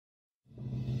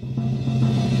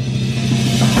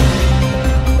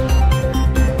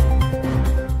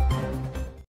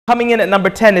Coming in at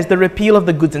number 10 is the repeal of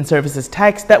the goods and services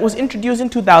tax that was introduced in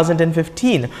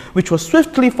 2015, which was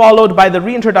swiftly followed by the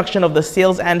reintroduction of the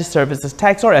sales and services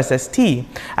tax, or SST,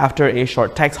 after a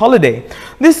short tax holiday.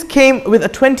 This came with a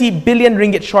 20 billion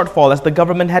ringgit shortfall as the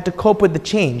government had to cope with the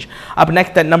change. Up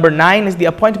next at number 9 is the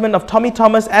appointment of Tommy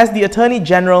Thomas as the Attorney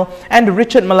General and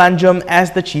Richard Melanjum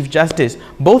as the Chief Justice,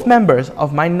 both members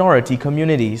of minority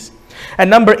communities. At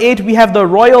number 8, we have the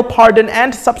royal pardon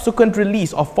and subsequent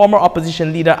release of former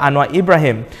opposition leader Anwar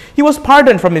Ibrahim. He was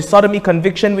pardoned from his sodomy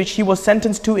conviction, which he was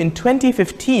sentenced to in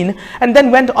 2015, and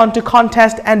then went on to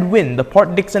contest and win the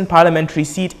Port Dickson parliamentary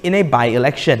seat in a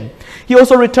by-election. He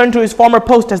also returned to his former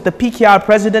post as the PKR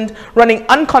president, running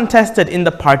uncontested in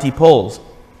the party polls.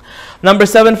 Number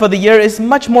 7 for the year is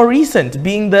much more recent,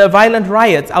 being the violent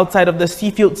riots outside of the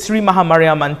Seafield Sri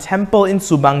Mahamariamman Temple in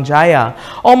Subang Jaya.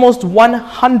 Almost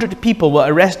 100 people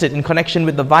were arrested in connection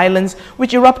with the violence,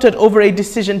 which erupted over a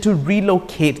decision to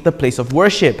relocate the place of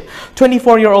worship.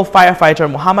 24-year-old firefighter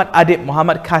Muhammad Adib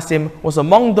Muhammad Qasim was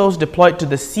among those deployed to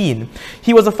the scene.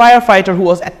 He was a firefighter who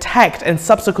was attacked and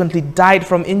subsequently died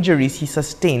from injuries he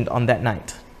sustained on that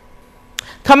night.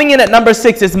 Coming in at number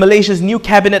 6 is Malaysia's new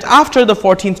cabinet after the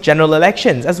 14th general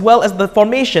elections, as well as the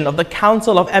formation of the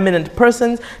Council of Eminent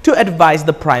Persons to advise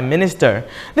the Prime Minister.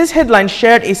 This headline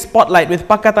shared a spotlight with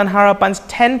Pakatan Harapan's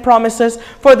 10 promises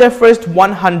for their first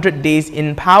 100 days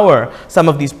in power. Some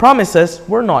of these promises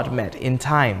were not met in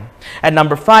time. At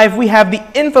number 5, we have the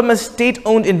infamous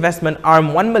state-owned investment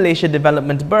arm One Malaysia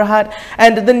Development Berhad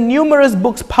and the numerous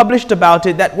books published about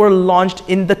it that were launched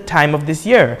in the time of this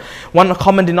year. One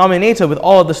common denominator with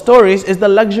all of the stories is the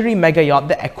luxury mega yacht,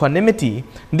 the Equanimity.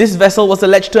 This vessel was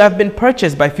alleged to have been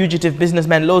purchased by fugitive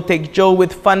businessman Loh Teck Joe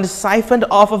with funds siphoned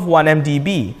off of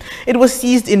 1MDB. It was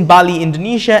seized in Bali,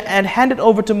 Indonesia and handed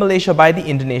over to Malaysia by the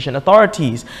Indonesian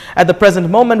authorities. At the present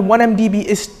moment, 1MDB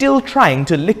is still trying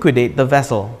to liquidate the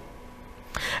vessel.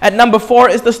 At number 4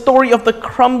 is the story of the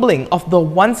crumbling of the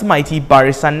once mighty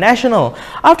Barisan Nasional.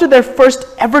 After their first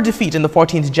ever defeat in the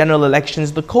 14th general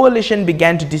elections, the coalition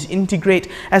began to disintegrate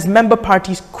as member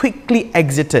parties quickly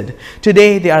exited.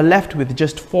 Today, they are left with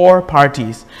just 4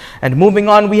 parties. And moving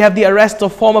on, we have the arrest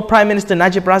of former Prime Minister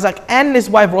Najib Razak and his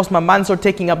wife Rosmah Mansor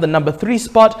taking up the number 3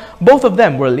 spot. Both of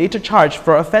them were later charged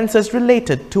for offences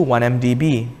related to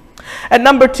 1MDB. At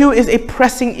number 2 is a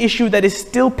pressing issue that is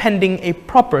still pending a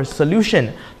proper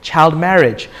solution: child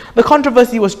marriage. The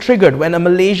controversy was triggered when a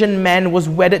Malaysian man was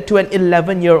wedded to an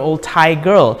 11-year-old Thai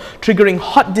girl, triggering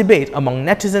hot debate among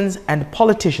netizens and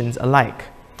politicians alike.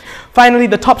 Finally,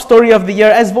 the top story of the year,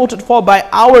 as voted for by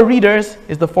our readers,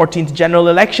 is the 14th general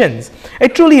elections. A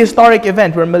truly historic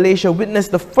event where Malaysia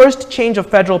witnessed the first change of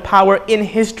federal power in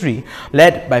history,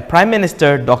 led by Prime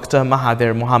Minister Dr.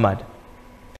 Mahathir Mohamad.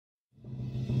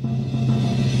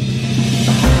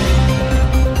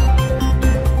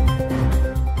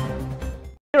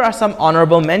 Here are some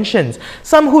honorable mentions,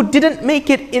 some who didn't make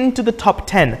it into the top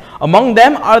 10. Among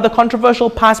them are the controversial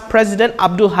past President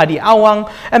Abdul Hadi Awang,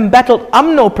 embattled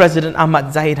UMNO President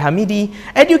Ahmad Zahid Hamidi,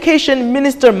 Education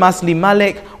Minister Masli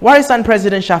Malik, Warisan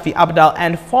President Shafi Abdal,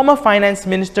 and former Finance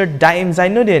Minister Daim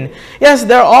Zainuddin. Yes,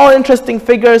 they're all interesting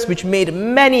figures which made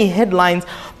many headlines,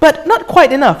 but not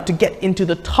quite enough to get into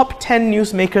the top 10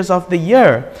 newsmakers of the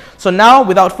year. So now,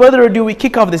 without further ado, we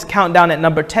kick off this countdown at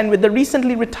number 10 with the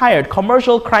recently retired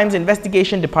Commercial Crimes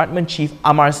Investigation Department Chief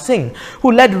Amar Singh,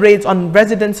 who led raids on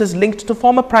residences linked to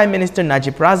former Prime Minister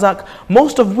Najib Razak,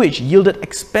 most of which yielded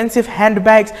expensive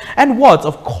handbags and wads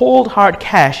of cold hard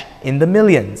cash in the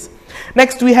millions.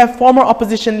 Next, we have former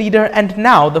opposition leader and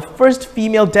now the first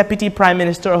female Deputy Prime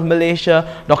Minister of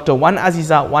Malaysia, Dr. Wan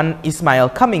Azizah Wan Ismail,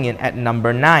 coming in at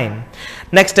number 9.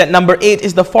 Next at number 8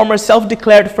 is the former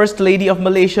self-declared First Lady of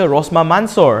Malaysia, Rosmah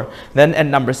Mansor. Then at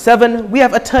number 7, we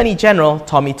have Attorney General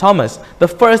Tommy Thomas, the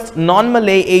first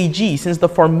non-Malay AG since the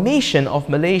formation of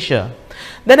Malaysia.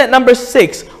 Then at number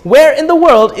 6, where in the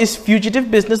world is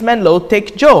fugitive businessman Loh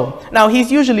Teck Joe? Now,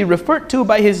 he's usually referred to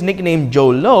by his nickname Joe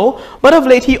Low, but of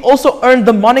late he also earned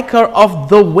the moniker of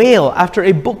The Whale after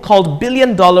a book called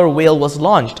Billion Dollar Whale was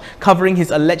launched, covering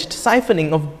his alleged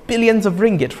siphoning of billions of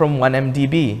ringgit from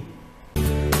 1MDB.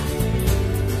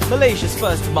 Malaysia's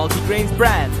first multi-grains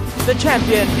brand. The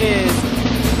champion is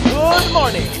Good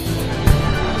Morning.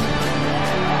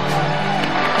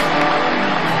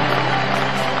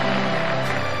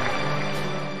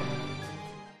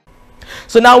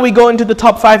 So now we go into the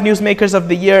top 5 newsmakers of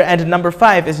the year, and number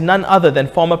 5 is none other than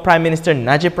former Prime Minister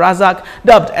Najib Razak,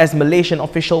 dubbed as Malaysian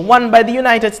Official 1 by the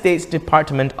United States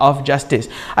Department of Justice.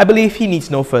 I believe he needs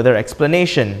no further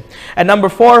explanation. At number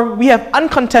 4, we have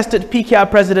uncontested PKR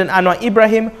President Anwar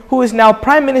Ibrahim, who is now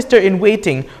Prime Minister in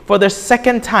waiting for the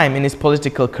second time in his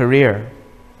political career.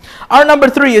 Our number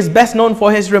 3 is best known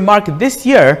for his remark this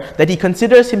year that he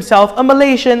considers himself a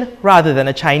Malaysian rather than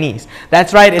a Chinese.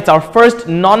 That's right, it's our first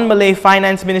non-Malay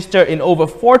finance minister in over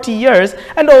 40 years,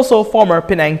 and also former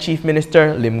Penang Chief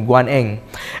Minister Lim Guan Eng.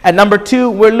 At number 2,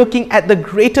 we're looking at the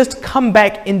greatest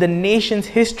comeback in the nation's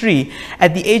history.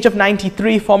 At the age of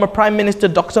 93, former Prime Minister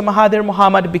Dr. Mahathir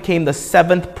Mohamad became the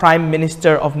 7th Prime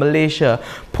Minister of Malaysia,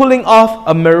 pulling off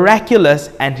a miraculous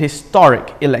and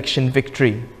historic election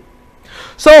victory.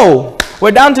 So, we're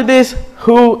down to this,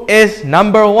 who is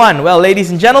number 1? Well,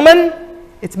 ladies and gentlemen,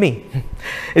 it's me.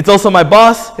 It's also my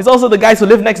boss, it's also the guys who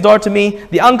live next door to me,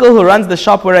 the uncle who runs the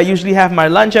shop where I usually have my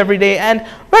lunch every day, and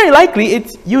very likely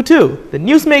it's you too. The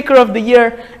newsmaker of the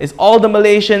year is all the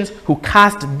Malaysians who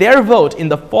cast their vote in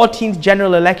the 14th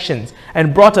general elections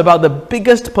and brought about the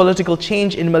biggest political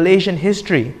change in Malaysian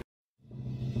history.